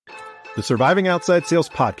the Surviving Outside Sales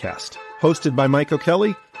podcast, hosted by Mike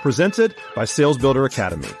O'Kelly, presented by Sales Builder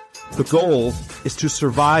Academy. The goal is to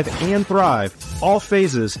survive and thrive all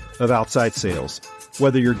phases of outside sales,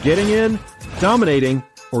 whether you're getting in, dominating,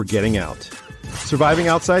 or getting out. Surviving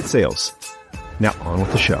Outside Sales. Now on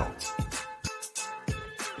with the show.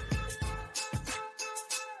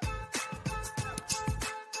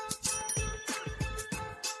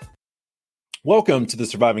 Welcome to the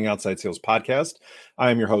Surviving Outside Sales podcast.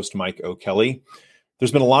 I am your host, Mike O'Kelly.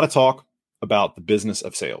 There's been a lot of talk about the business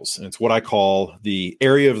of sales, and it's what I call the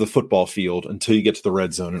area of the football field until you get to the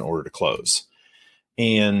red zone in order to close.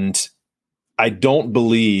 And I don't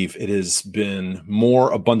believe it has been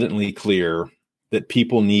more abundantly clear that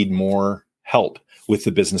people need more help with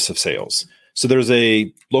the business of sales. So there's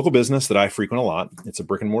a local business that I frequent a lot. It's a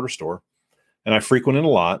brick and mortar store, and I frequent it a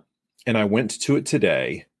lot. And I went to it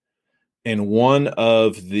today. And one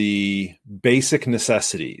of the basic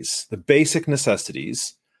necessities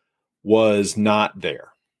was not there.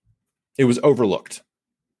 It was overlooked.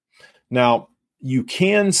 Now, you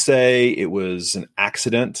can say it was an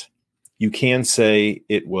accident. You can say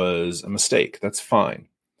it was a mistake. That's fine.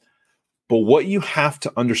 But what you have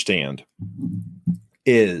to understand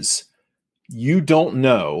is you don't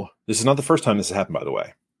know. This is not the first time this has happened, by the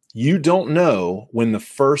way. You don't know when the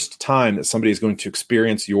first time that somebody is going to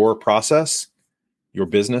experience your process, your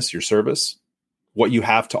business, your service, what you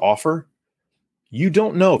have to offer. You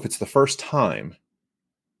don't know if it's the first time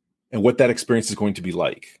and what that experience is going to be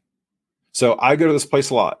like. So I go to this place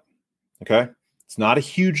a lot. Okay. It's not a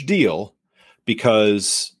huge deal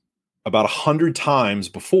because about 100 times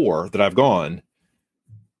before that I've gone,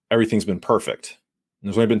 everything's been perfect. And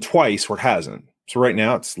there's only been twice where it hasn't. So right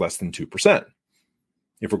now it's less than 2%.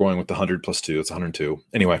 If we're going with the 100 plus 2, it's 102.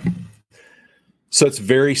 Anyway, so it's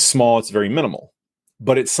very small. It's very minimal,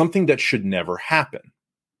 but it's something that should never happen.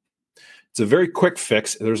 It's a very quick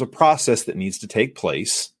fix. There's a process that needs to take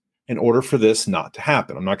place in order for this not to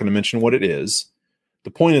happen. I'm not going to mention what it is.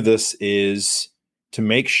 The point of this is to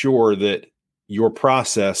make sure that your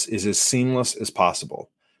process is as seamless as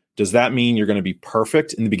possible. Does that mean you're going to be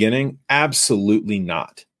perfect in the beginning? Absolutely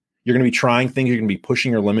not. You're going to be trying things. You're going to be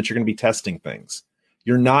pushing your limits. You're going to be testing things.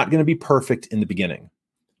 You're not going to be perfect in the beginning.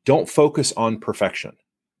 Don't focus on perfection.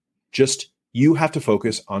 You have to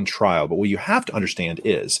focus on trial. But what you have to understand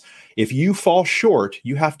is if you fall short,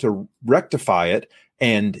 you have to rectify it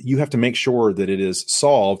and you have to make sure that it is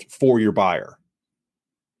solved for your buyer.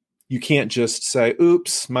 You can't just say,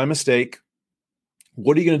 oops, my mistake.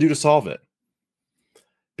 What are you going to do to solve it?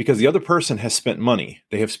 Because the other person has spent money.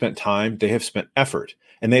 They have spent time. They have spent effort.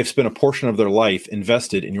 And they have spent a portion of their life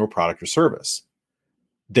invested in your product or service.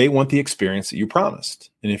 They want the experience that you promised.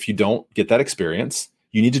 And if you don't get that experience,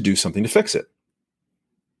 you need to do something to fix it.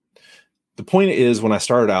 The point is, when I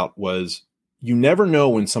started out was you never know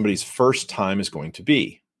when somebody's first time is going to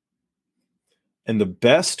be. And the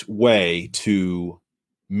best way to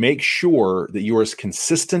make sure that you are as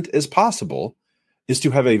consistent as possible is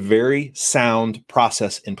to have a very sound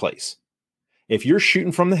process in place. If you're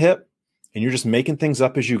shooting from the hip and you're just making things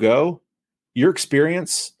up as you go, your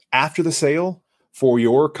experience after the sale for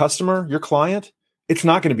your customer, your client, it's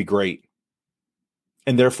not going to be great.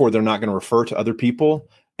 And therefore, they're not going to refer to other people,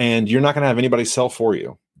 and you're not going to have anybody sell for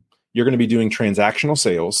you. You're going to be doing transactional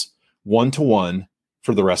sales one-to-one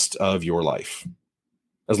for the rest of your life,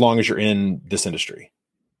 as long as you're in this industry.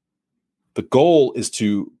 The goal is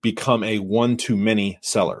to become a one-to-many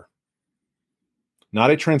seller,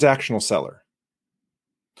 not a transactional seller.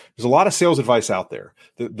 There's a lot of sales advice out there.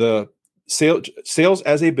 The sales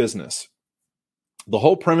as a business, the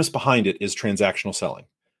whole premise behind it is transactional selling.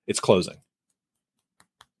 It's closing.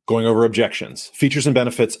 Going over objections, features and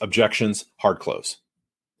benefits, objections, hard close.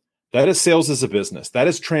 That is sales as a business. That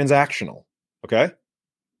is transactional. Okay?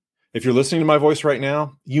 If you're listening to my voice right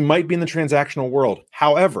now, you might be in the transactional world.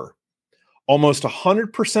 However, almost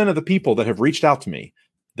 100% of the people that have reached out to me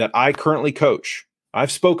that I currently coach,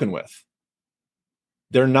 I've spoken with,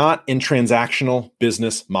 they're not in transactional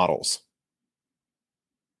business models.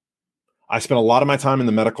 I spent a lot of my time in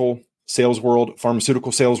the medical sales world,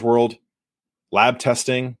 pharmaceutical sales world, lab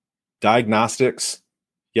testing, diagnostics.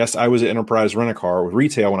 Yes, I was at Enterprise Rent-A-Car with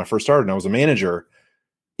retail when I first started, and I was a manager.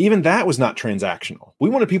 Even that was not transactional. We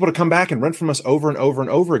wanted people to come back and rent from us over and over and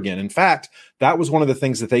over again. In fact, that was one of the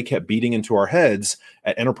things that they kept beating into our heads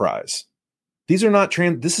at Enterprise. This is not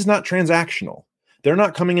transactional. They're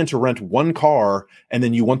not coming in to rent one car and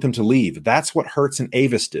then you want them to leave. That's what Hertz and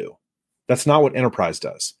Avis do. That's not what Enterprise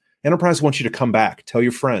does. Enterprise wants you to come back, tell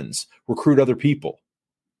your friends, recruit other people.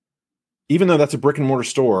 Even though that's a brick and mortar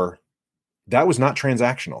store, that was not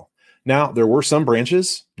transactional. Now, there were some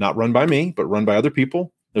branches not run by me, but run by other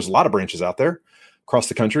people. There's a lot of branches out there across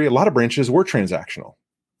the country. A lot of branches were transactional,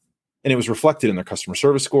 and it was reflected in their customer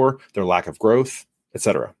service score, their lack of growth,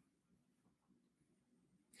 etc.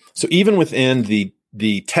 So even within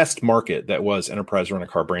the test market that was enterprise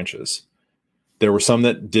rent-a-car branches, there were some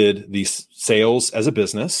that did these sales as a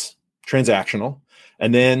business, transactional,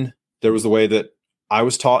 and then there was the way that I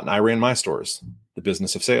was taught and I ran my stores, the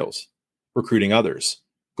business of sales, recruiting others,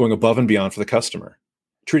 going above and beyond for the customer,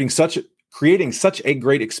 creating such a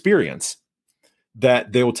great experience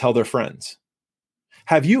that they will tell their friends.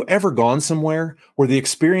 Have you ever gone somewhere where the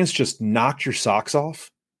experience just knocked your socks off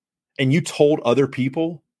and you told other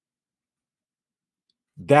people?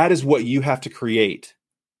 That is what you have to create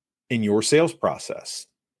in your sales process.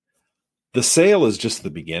 The sale is just the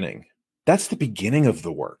beginning. That's the beginning of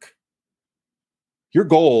the work. Your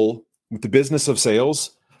goal with the business of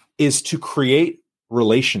sales is to create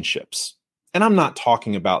relationships. And I'm not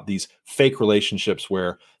talking about these fake relationships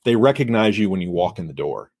where they recognize you when you walk in the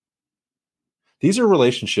door. These are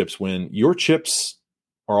relationships when your chips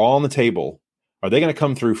are all on the table. Are they going to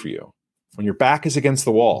come through for you? When your back is against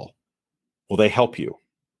the wall, will they help you?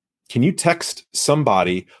 Can you text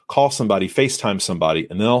somebody, call somebody, FaceTime somebody,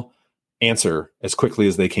 and they'll answer as quickly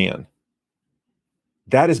as they can?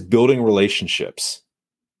 That is building relationships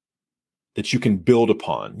that you can build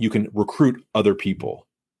upon. You can recruit other people.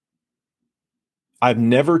 I've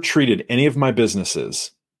never treated any of my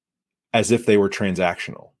businesses as if they were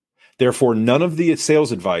transactional. Therefore, none of the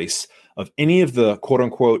sales advice of any of the quote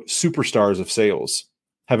unquote superstars of sales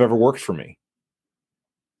have ever worked for me.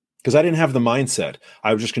 Because I didn't have the mindset.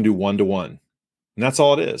 I was just going to do one-to-one. And that's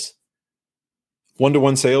all it is.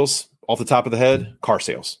 One-to-one sales, off the top of the head, car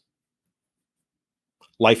sales.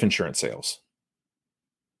 Life insurance sales.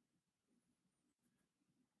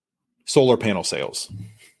 Solar panel sales.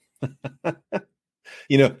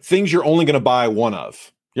 Things you're only going to buy one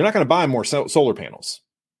of. You're not going to buy more solar panels.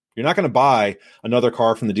 You're not going to buy another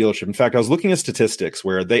car from the dealership. In fact, I was looking at statistics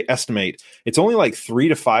where they estimate it's only like 3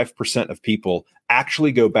 to 5% of people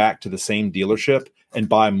actually go back to the same dealership and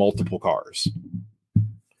buy multiple cars.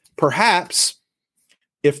 Perhaps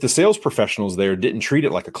if the sales professionals there didn't treat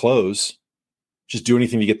it like a close, just do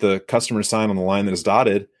anything to get the customer to sign on the line that is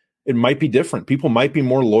dotted, it might be different. People might be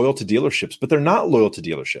more loyal to dealerships, but they're not loyal to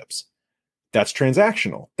dealerships. That's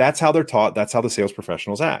transactional. That's how they're taught. That's how the sales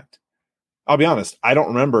professionals act. I'll be honest. I don't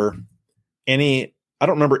remember any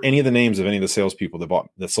of the names of any of the salespeople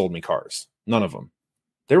that sold me cars. None of them.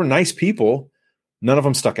 They were nice people. None of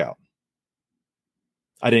them stuck out.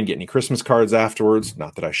 I didn't get any Christmas cards afterwards.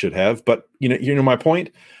 Not that I should have, but you know my point.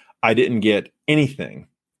 I didn't get anything.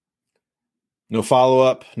 No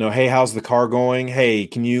follow-up. No, hey, how's the car going? Hey,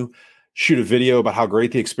 can you shoot a video about how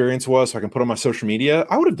great the experience was so I can put on my social media?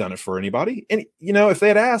 I would have done it for anybody. And if they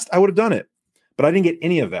had asked, I would have done it. But I didn't get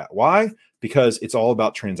any of that. Why? Because it's all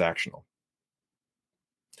about transactional.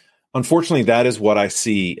 Unfortunately, that is what I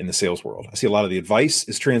see in the sales world. I see a lot of the advice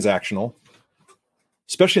is transactional,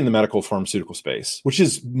 especially in the medical pharmaceutical space, which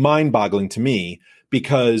is mind-boggling to me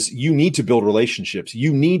because you need to build relationships.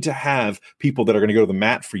 You need to have people that are going to go to the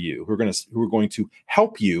mat for you, who are going to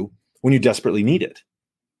help you when you desperately need it.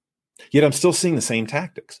 Yet I'm still seeing the same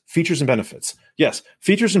tactics. Features and benefits. Yes,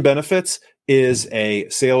 features and benefits is a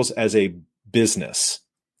sales as a business.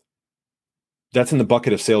 That's in the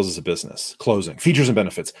bucket of sales as a business. Closing. Features and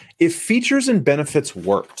benefits. If features and benefits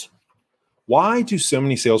worked, why do so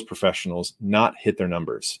many sales professionals not hit their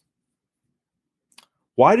numbers?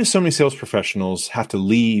 Why do so many sales professionals have to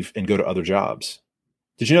leave and go to other jobs?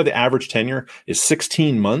 Did you know the average tenure is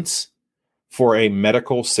 16 months for a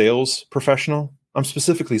medical sales professional? I'm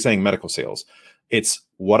specifically saying medical sales. It's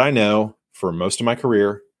what I know for most of my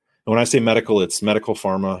career. And when I say medical, it's medical,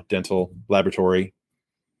 pharma, dental, laboratory.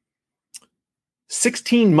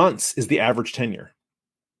 16 months is the average tenure.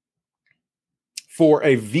 For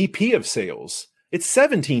a VP of sales, it's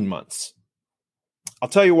 17 months. I'll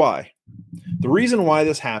tell you why. The reason why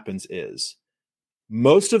this happens is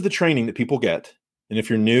most of the training that people get, and if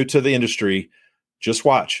you're new to the industry, just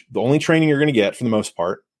watch. The only training you're going to get, for the most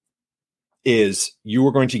part, is you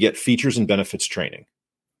are going to get features and benefits training.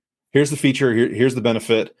 Here's the feature. Here's the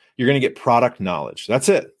benefit. You're going to get product knowledge. That's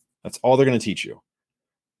it. That's all they're going to teach you.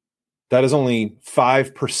 That is only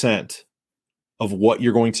 5% of what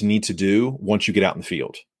you're going to need to do once you get out in the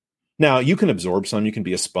field. Now, you can absorb some. You can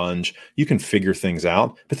be a sponge. You can figure things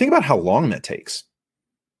out. But think about how long that takes.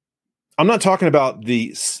 I'm not talking about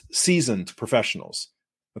the seasoned professionals,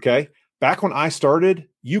 okay? Back when I started,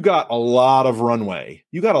 you got a lot of runway.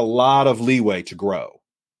 You got a lot of leeway to grow,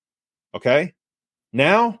 okay?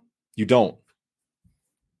 Now, you don't.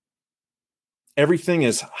 Everything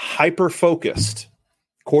is hyper-focused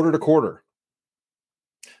quarter to quarter.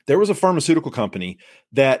 There was a pharmaceutical company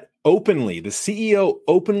that openly, the CEO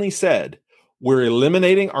openly said, we're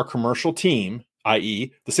eliminating our commercial team,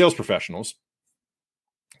 i.e. the sales professionals.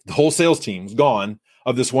 The whole sales team's gone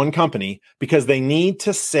of this one company because they need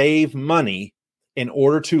to save money in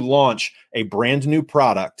order to launch a brand new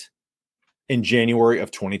product in January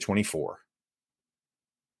of 2024.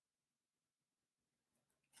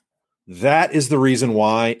 That is the reason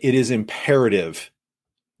why it is imperative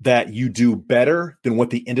that you do better than what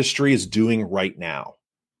the industry is doing right now.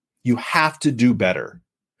 You have to do better.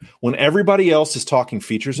 When everybody else is talking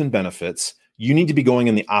features and benefits, you need to be going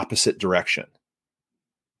in the opposite direction.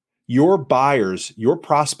 Your buyers, your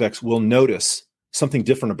prospects will notice something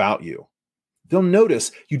different about you. They'll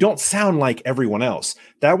notice you don't sound like everyone else.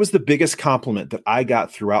 That was the biggest compliment that I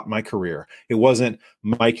got throughout my career. It wasn't,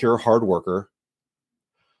 Mike, you're a hard worker.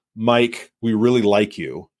 Mike, we really like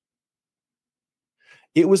you.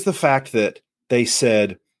 It was the fact that they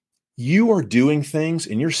said, you are doing things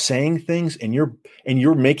and you're saying things and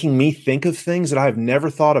you're making me think of things that I've never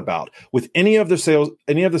thought about. With any of the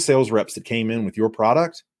sales reps that came in with your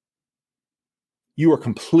product, you are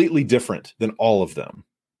completely different than all of them.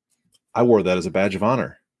 I wore that as a badge of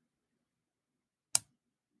honor.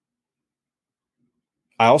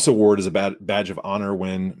 I also wore it as a badge of honor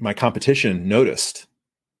when my competition noticed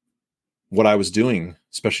what I was doing,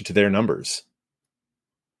 especially to their numbers.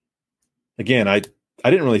 Again, I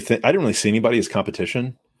didn't really see anybody as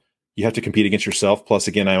competition. You have to compete against yourself. Plus,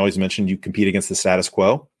 again, I always mentioned you compete against the status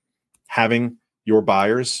quo. Having your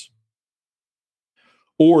buyers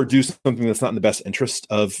or do something that's not in the best interest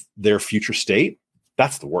of their future state,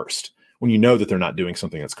 that's the worst. When you know that they're not doing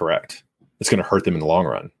something that's correct, it's going to hurt them in the long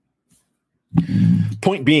run.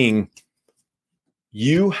 Point being,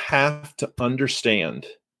 you have to understand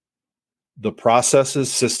the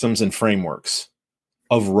processes, systems, and frameworks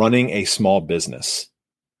of running a small business.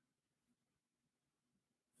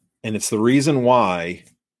 And it's the reason why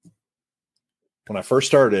when I first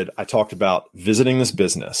started, I talked about visiting this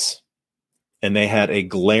business and they had a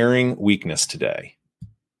glaring weakness today.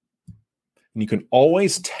 And you can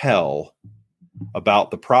always tell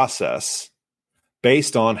about the process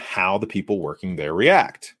based on how the people working there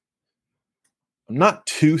react. I'm not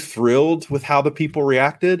too thrilled with how the people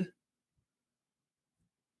reacted.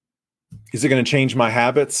 Is it going to change my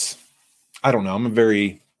habits? I don't know. I'm a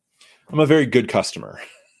very good customer.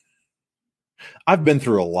 I've been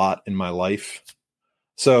through a lot in my life.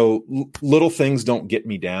 So little things don't get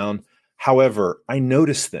me down. However, I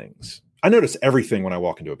notice things. I notice everything when I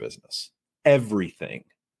walk into a business. Everything.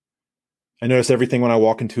 I notice everything when I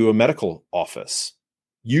walk into a medical office.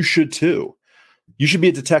 You should too. You should be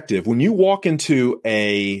a detective. When you walk into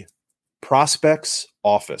a prospect's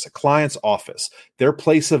office, a client's office, their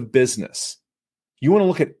place of business, you want to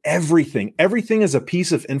look at everything. Everything is a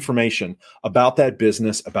piece of information about that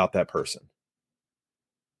business, about that person.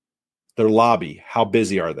 Their lobby, how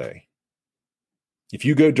busy are they? If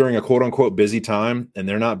you go during a quote unquote busy time and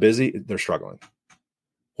they're not busy, they're struggling.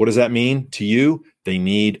 What does that mean to you? They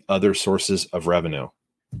need other sources of revenue.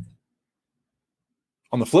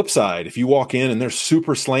 On the flip side, if you walk in and they're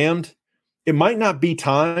super slammed, it might not be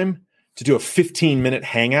time to do a 15-minute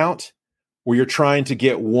hangout where you're trying to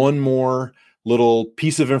get one more little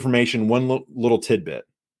piece of information, one little tidbit.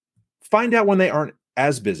 Find out when they aren't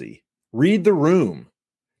as busy. Read the room.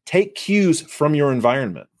 Take cues from your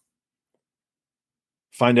environment.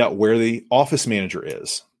 Find out where the office manager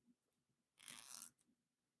is.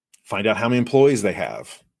 Find out how many employees they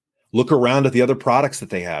have. Look around at the other products that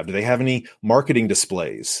they have. Do they have any marketing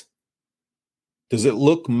displays? Does it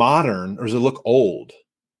look modern or does it look old?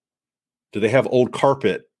 Do they have old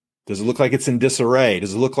carpet? Does it look like it's in disarray?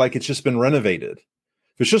 Does it look like it's just been renovated?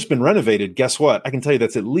 If it's just been renovated, guess what? I can tell you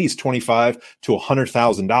that's at least $25,000 to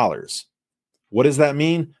 $100,000. What does that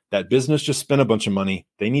mean? That business just spent a bunch of money.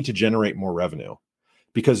 They need to generate more revenue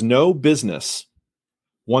because no business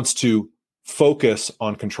wants to focus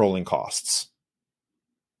on controlling costs.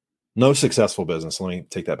 No successful business. Let me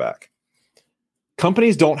take that back.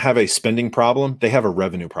 Companies don't have a spending problem. They have a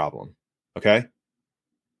revenue problem. Okay.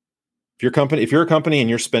 If you're a company and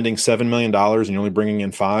you're spending $7 million and you're only bringing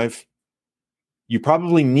in $5 million, you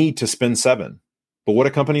probably need to spend $7 million. But what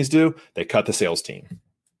do companies do? They cut the sales team.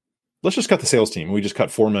 Let's just cut the sales team. We just cut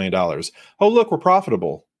 $4 million. Oh, look, we're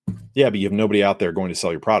profitable. Yeah, but you have nobody out there going to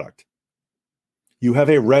sell your product. You have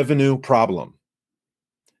a revenue problem.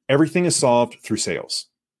 Everything is solved through sales.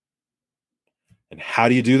 And how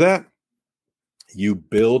do you do that? You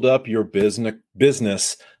build up your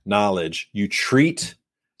business knowledge. You treat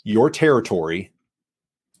your territory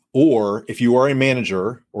Or if you are a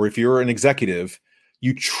manager or if you're an executive,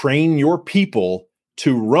 you train your people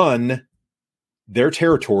to run their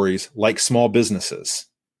territories like small businesses.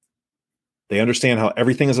 They understand how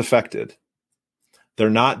everything is affected. They're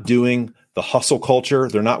not doing the hustle culture.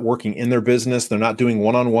 They're not working in their business. They're not doing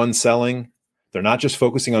one-on-one selling. They're not just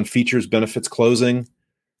focusing on features, benefits, closing.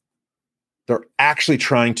 They're actually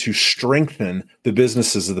trying to strengthen the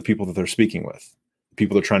businesses of the people that they're speaking with, the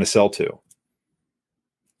people they're trying to sell to.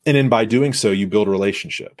 And then by doing so, you build a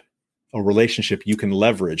relationship you can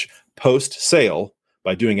leverage post-sale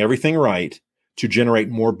by doing everything right to generate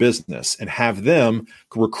more business and have them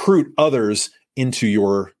recruit others into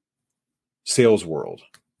your sales world.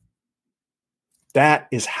 That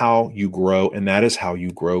is how you grow, and that is how you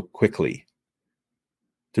grow quickly.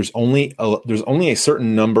 There's only a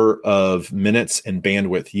certain number of minutes and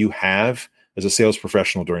bandwidth you have as a sales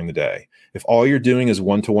professional during the day. If all you're doing is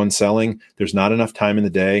one-to-one selling, there's not enough time in the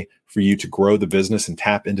day for you to grow the business and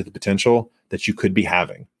tap into the potential that you could be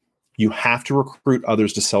having. You have to recruit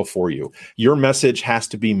others to sell for you. Your message has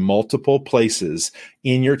to be multiple places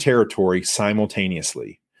in your territory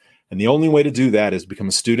simultaneously. And the only way to do that is become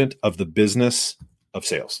a student of the business of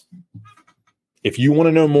sales. If you want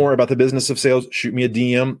to know more about the business of sales, shoot me a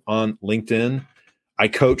DM on LinkedIn. I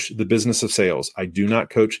coach the business of sales. I do not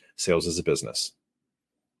coach sales as a business.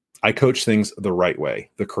 I coach things the right way,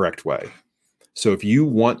 the correct way. So if you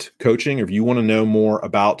want coaching, or if you want to know more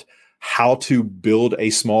about how to build a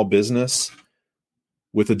small business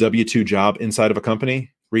with a W-2 job inside of a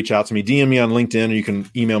company, reach out to me, DM me on LinkedIn, or you can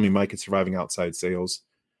email me, Mike at Surviving Outside Sales.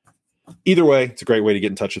 Either way, it's a great way to get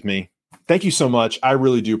in touch with me. Thank you so much. I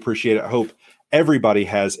really do appreciate it. I hope everybody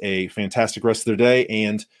has a fantastic rest of their day,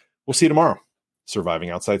 and we'll see you tomorrow. Surviving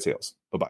Outside Sales.